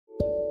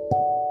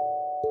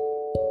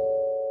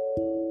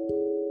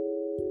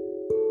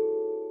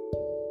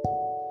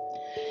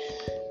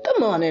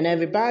morning,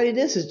 everybody.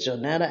 This is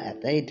Jonetta,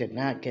 and they did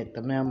not get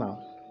the memo.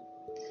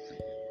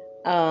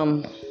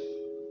 I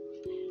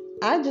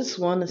just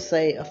want to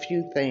say a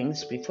few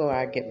things before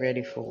I get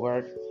ready for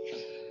work.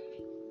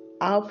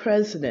 Our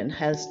president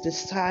has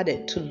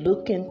decided to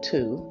look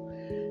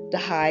into the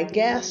high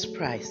gas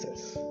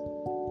prices,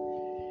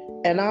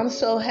 and I'm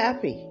so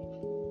happy.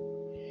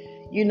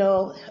 You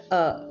know,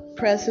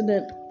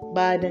 President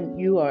Biden,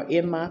 you are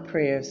in my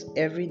prayers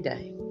every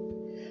day,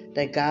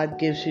 that God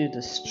gives you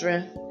the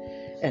strength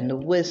and the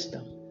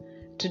wisdom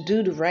to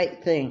do the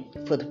right thing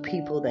for the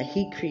people that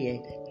He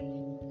created.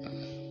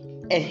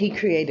 And He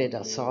created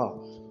us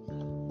all.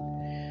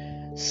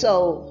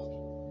 So,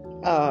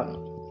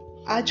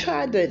 I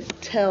tried to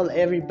tell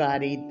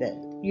everybody that,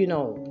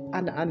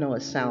 I know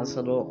it sounds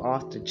a little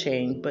off the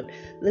chain, but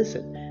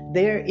listen,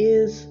 there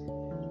is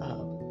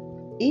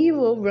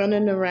evil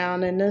running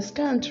around in this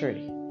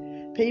country.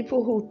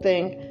 People who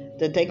think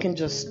that they can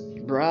just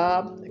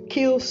rob,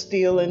 kill,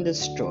 steal, and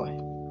destroy.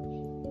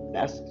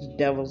 That's the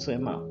devil's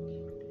MO.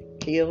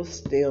 Kill,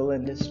 steal,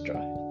 and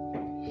destroy.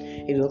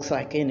 He looks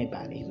like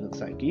anybody. He looks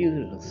like you.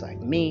 He looks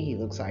like me. He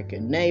looks like your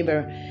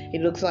neighbor. He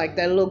looks like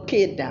that little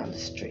kid down the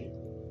street.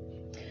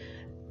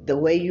 The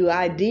way you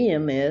ID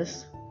him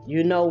is,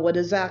 you know what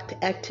his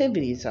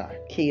activities are.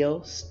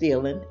 Kill,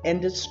 stealing,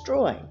 and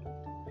destroying.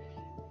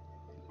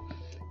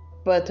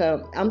 But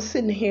I'm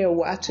sitting here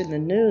watching the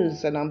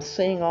news, and I'm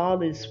seeing all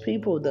these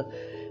people that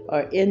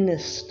are in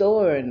this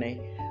store, and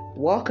they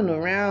walking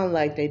around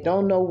like they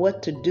don't know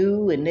what to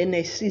do, and then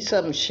they see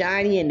something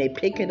shiny and they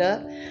pick it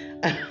up.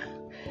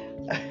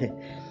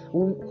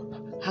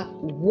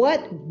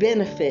 What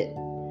benefit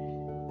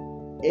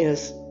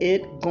is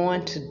it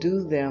going to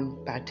do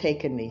them by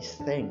taking these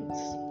things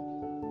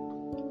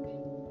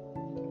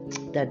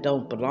that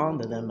don't belong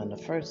to them in the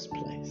first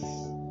place?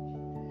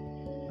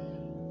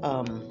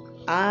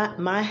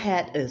 My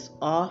hat is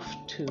off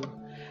to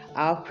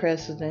our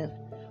president,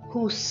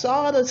 who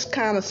saw this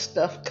kind of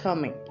stuff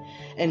coming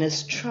and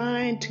is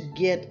trying to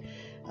get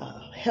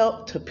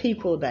help to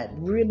people that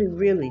really,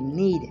 really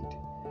need it,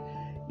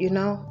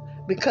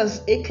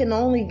 because it can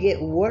only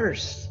get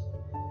worse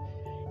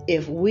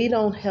if we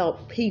don't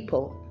help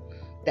people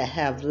that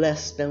have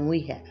less than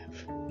we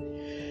have.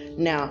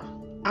 Now,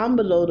 I'm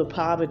below the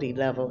poverty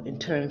level in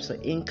terms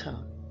of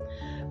income,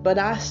 but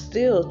I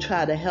still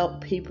try to help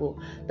people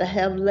that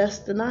have less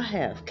than I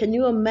have. Can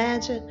you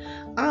imagine?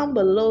 I'm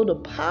below the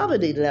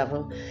poverty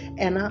level,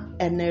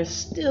 and there's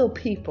still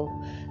people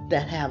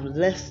that have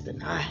less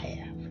than I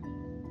have.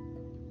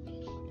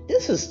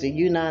 This is the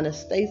United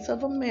States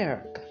of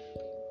America.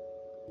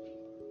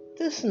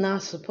 This is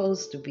not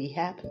supposed to be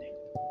happening.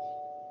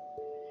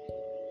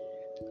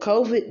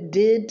 COVID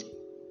did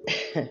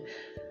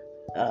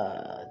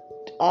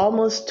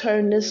almost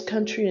turn this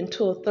country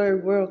into a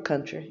third world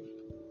country.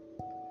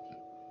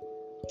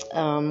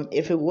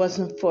 If it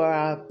wasn't for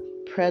our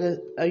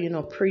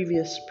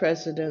previous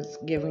presidents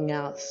giving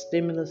out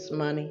stimulus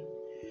money,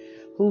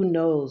 who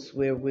knows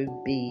where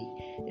we'd be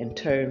in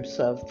terms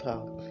of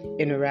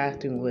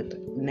interacting with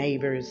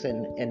neighbors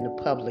and the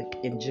public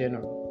in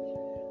general.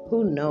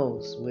 Who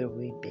knows where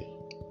we'd be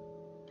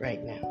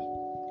right now.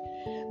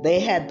 They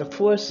had the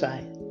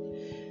foresight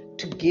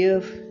to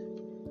give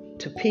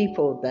to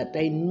people that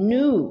they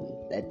knew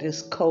that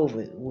this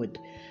COVID would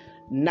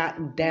knock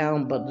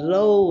down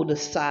below the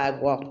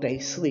sidewalk they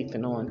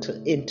sleeping on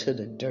into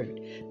the dirt.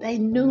 They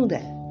knew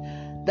that.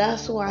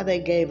 That's why they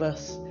gave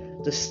us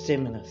the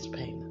stimulus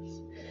payments.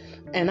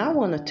 And I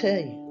want to tell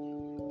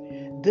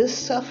you, this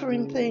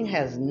suffering thing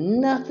has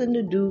nothing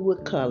to do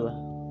with color.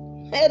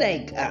 It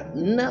ain't got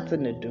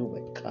nothing to do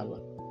with color.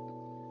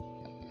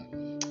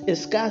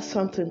 It's got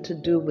something to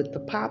do with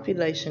the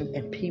population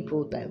and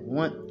people that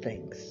want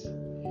things.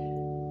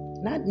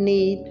 Not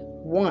need,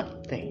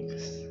 want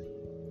things.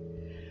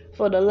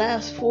 For the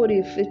last 40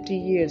 or 50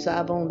 years,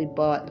 I've only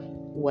bought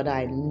what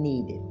I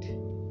needed.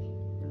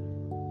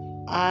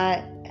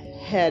 I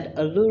had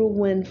a little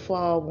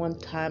windfall one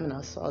time, and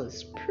I saw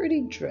this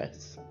pretty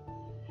dress.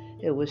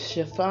 It was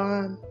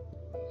chiffon,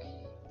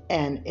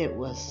 and it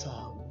was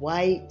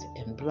white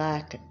and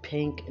black and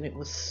pink, and it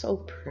was so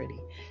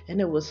pretty.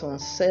 And it was on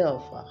sale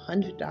for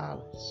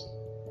 $100.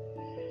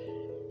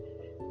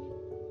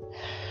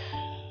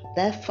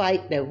 That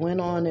fight that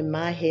went on in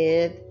my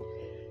head,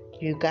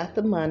 you got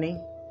the money,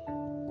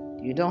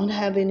 you don't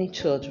have any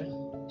children.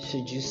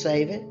 Should you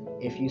save it?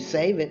 If you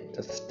save it,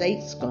 the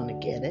state's going to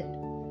get it.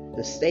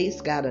 The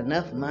state's got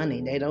enough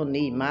money. They don't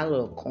need my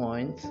little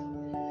coins.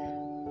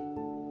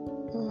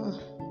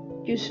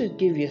 You should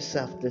give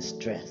yourself this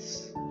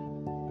dress.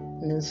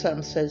 And then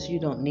something says you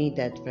don't need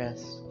that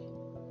dress.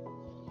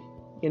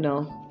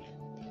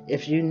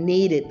 If you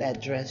needed that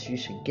dress, you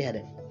should get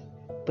it.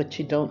 But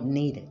you don't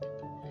need it.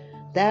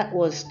 That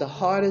was the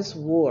hardest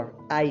war.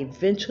 I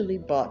eventually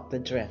bought the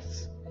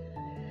dress.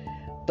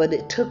 But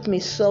it took me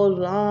so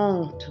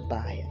long to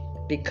buy it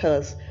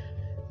because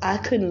I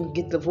couldn't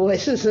get the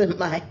voices in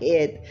my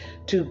head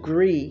to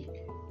agree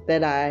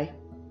that I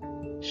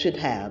should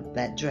have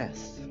that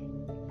dress.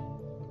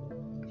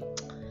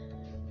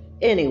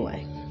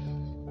 Anyway,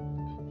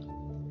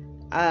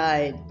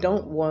 I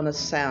don't want to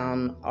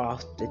sound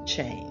off the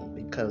chain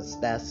because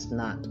that's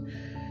not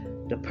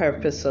the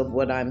purpose of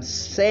what I'm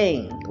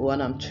saying.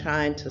 What I'm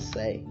trying to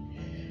say,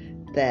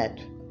 that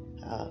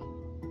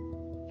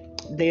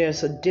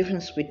there's a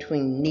difference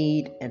between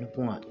need and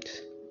want.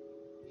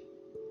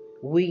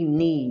 We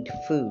need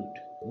food.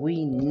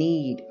 We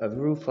need a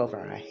roof over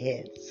our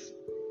heads.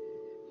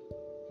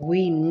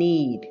 We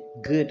need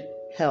good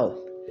health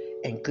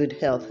and good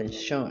health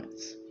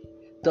insurance.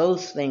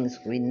 Those things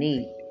we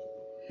need.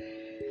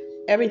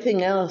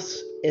 Everything else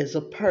is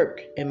a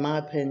perk, in my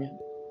opinion.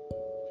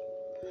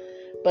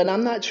 But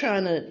I'm not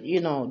trying to,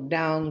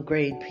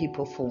 downgrade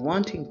people for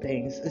wanting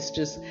things. It's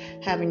just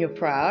having your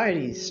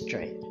priorities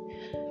straight.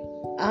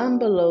 I'm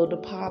below the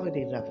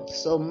poverty level.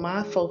 So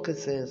my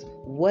focus is,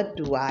 what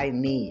do I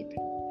need?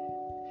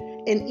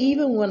 And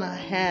even when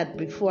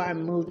before I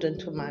moved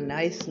into my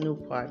nice new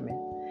apartment,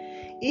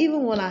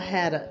 even when I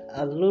had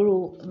a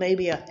little,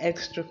 maybe an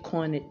extra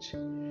coinage,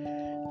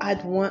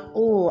 I'd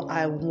want,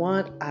 I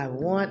want,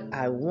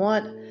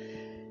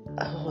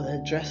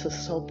 that dress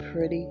is so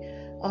pretty.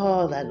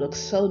 Oh, that looks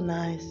so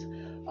nice.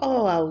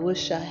 Oh, I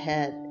wish I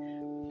had.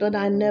 But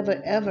I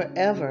never, ever,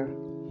 ever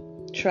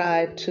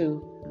tried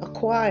to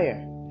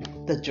acquire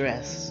the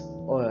dress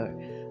or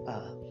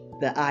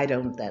the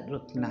item that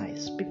looked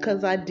nice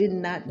because I did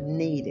not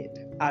need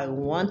it. I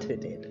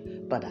wanted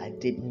it, but I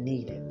didn't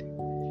need it.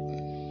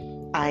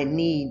 I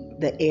need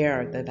the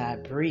air that I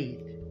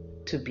breathe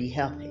to be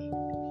healthy.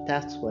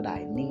 That's what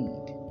I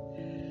need.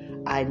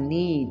 I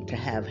need to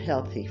have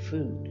healthy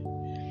food.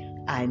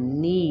 I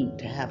need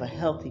to have a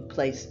healthy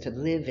place to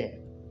live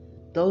in.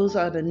 Those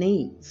are the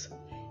needs.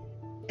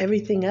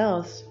 Everything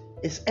else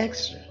is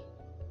extra.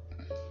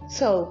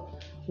 So,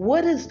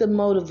 what is the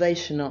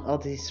motivation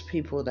of these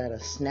people that are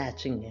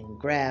snatching and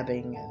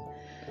grabbing and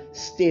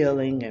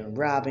stealing and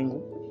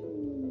robbing?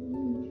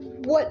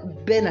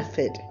 What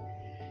benefit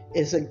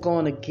is it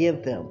going to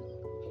give them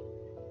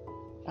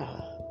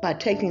by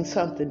taking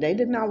something they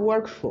did not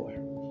work for,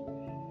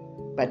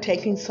 by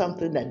taking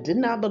something that did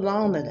not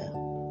belong to them?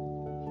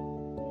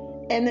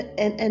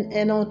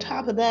 And on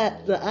top of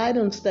that, the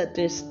items that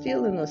they're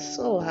stealing are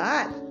so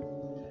hot.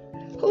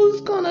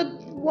 Who's going to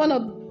want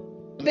to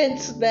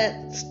fence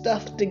that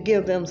stuff to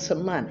give them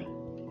some money?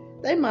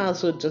 They might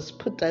as well just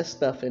put that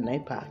stuff in their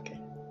pocket.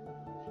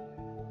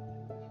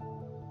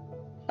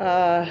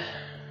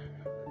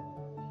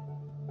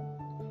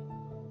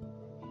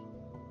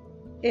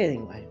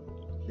 Anyway,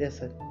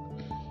 listen,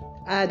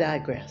 I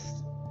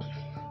digress.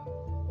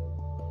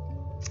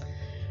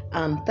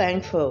 I'm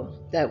thankful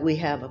that we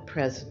have a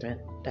president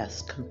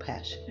that's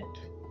compassionate.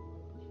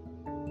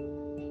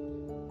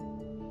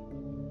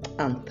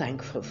 I'm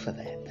thankful for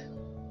that.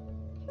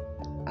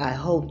 I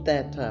hope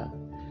that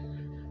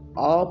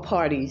all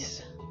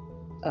parties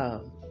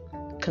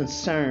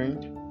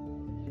concerned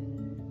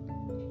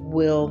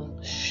will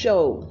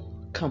show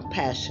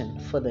compassion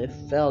for their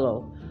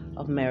fellow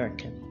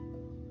American.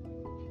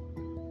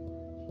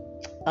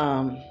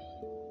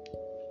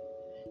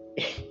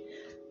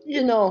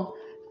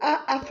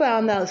 I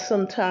found out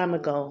some time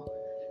ago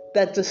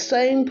that the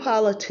same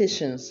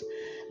politicians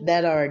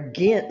that are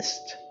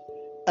against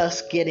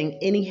us getting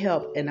any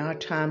help in our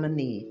time of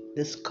need,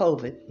 this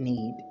COVID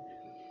need,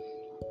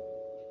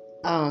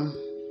 are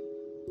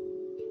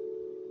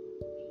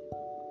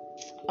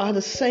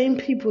the same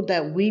people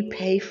that we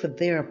pay for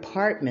their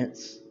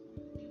apartments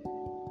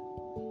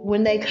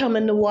when they come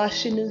into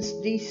Washington,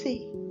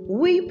 D.C.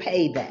 We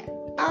pay that.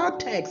 Our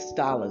tax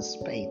dollars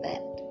pay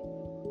that.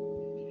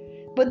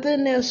 But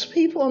then there's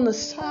people on the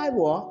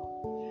sidewalk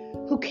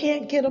who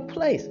can't get a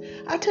place.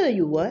 I tell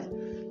you what,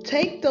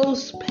 take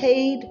those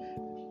paid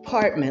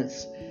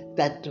apartments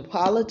that the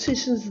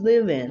politicians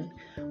live in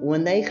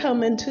when they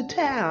come into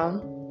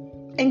town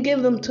and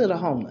give them to the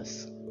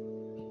homeless.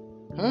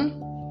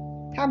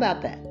 How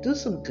about that? Do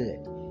some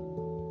good.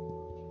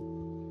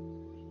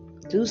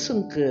 Do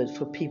some good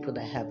for people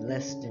that have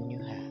less than you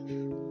have.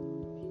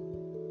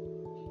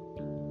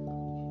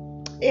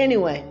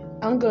 Anyway,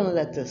 I'm going to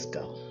let this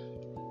go.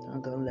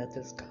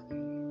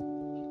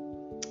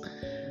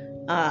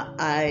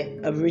 I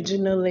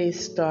originally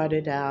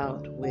started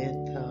out with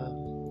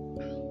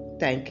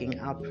thanking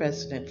our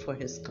president for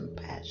his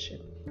compassion.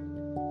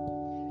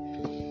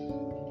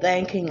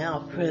 Thanking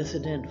our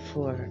president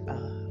for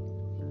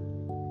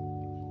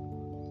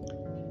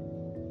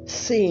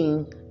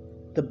seeing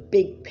the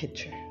big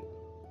picture.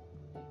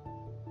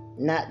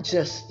 Not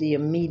just the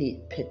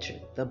immediate picture,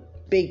 the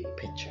big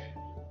picture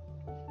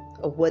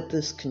of what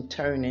this can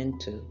turn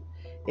into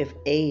if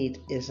aid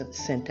isn't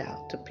sent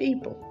out to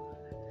people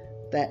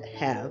that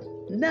have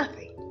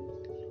nothing.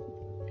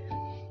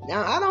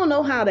 Now, I don't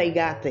know how they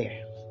got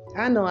there.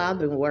 I know I've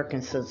been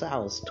working since I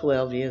was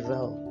 12 years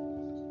old.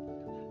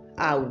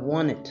 I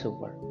wanted to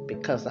work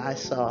because I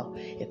saw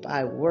if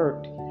I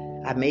worked,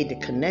 I made the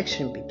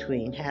connection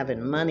between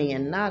having money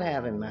and not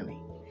having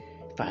money.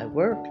 If I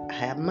work, I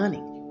have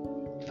money.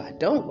 If I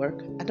don't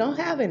work, I don't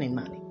have any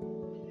money.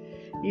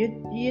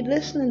 You're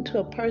listening to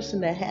a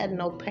person that had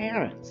no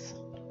parents.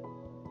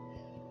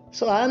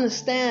 So I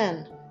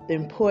understand the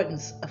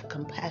importance of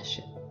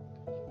compassion.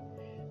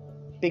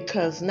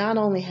 Because not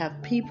only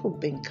have people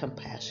been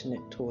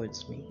compassionate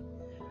towards me,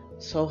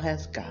 so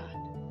has God.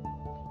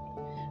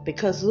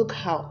 Because look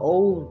how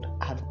old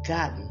I've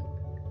gotten.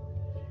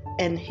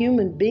 And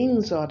human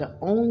beings are the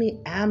only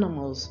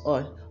animals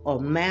or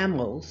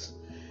mammals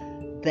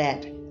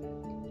that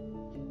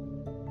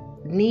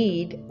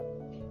need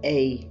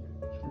a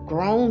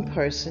grown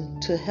person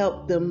to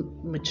help them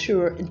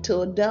mature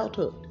into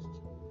adulthood.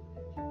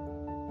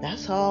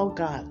 That's all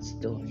God's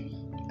doing.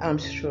 I'm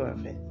sure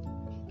of it.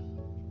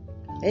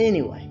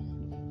 Anyway,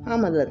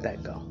 I'm going to let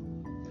that go.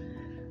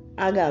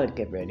 I got to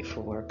get ready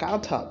for work. I'll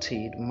talk to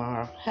you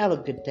tomorrow. Have a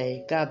good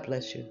day. God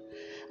bless you.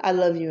 I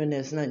love you, and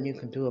there's nothing you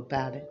can do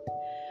about it.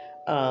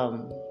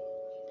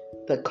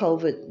 The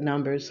COVID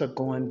numbers are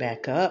going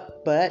back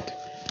up, but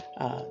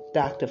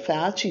Dr.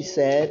 Fauci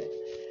said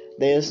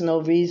there's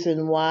no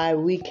reason why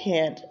we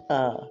can't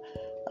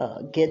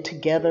get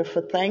together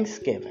for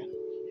Thanksgiving,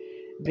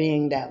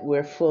 being that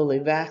we're fully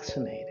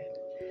vaccinated.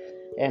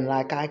 And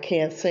like I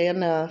can't say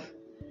enough,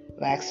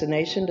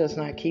 vaccination does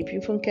not keep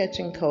you from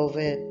catching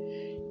COVID.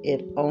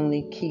 It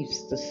only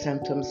keeps the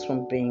symptoms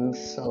from being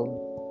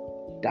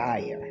so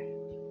dire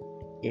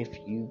if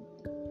you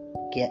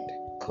get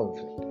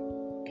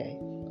COVID. Okay?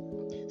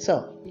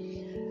 So,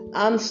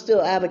 I'm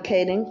still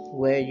advocating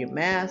wear your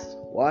mask,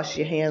 wash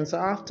your hands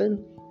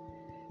often,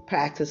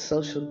 practice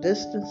social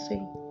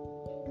distancing,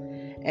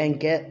 and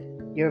get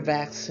your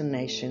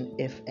vaccination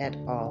if at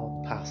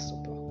all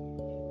possible.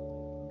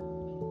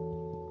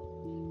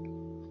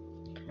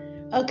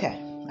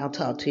 Okay, I'll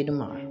talk to you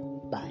tomorrow.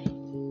 Bye.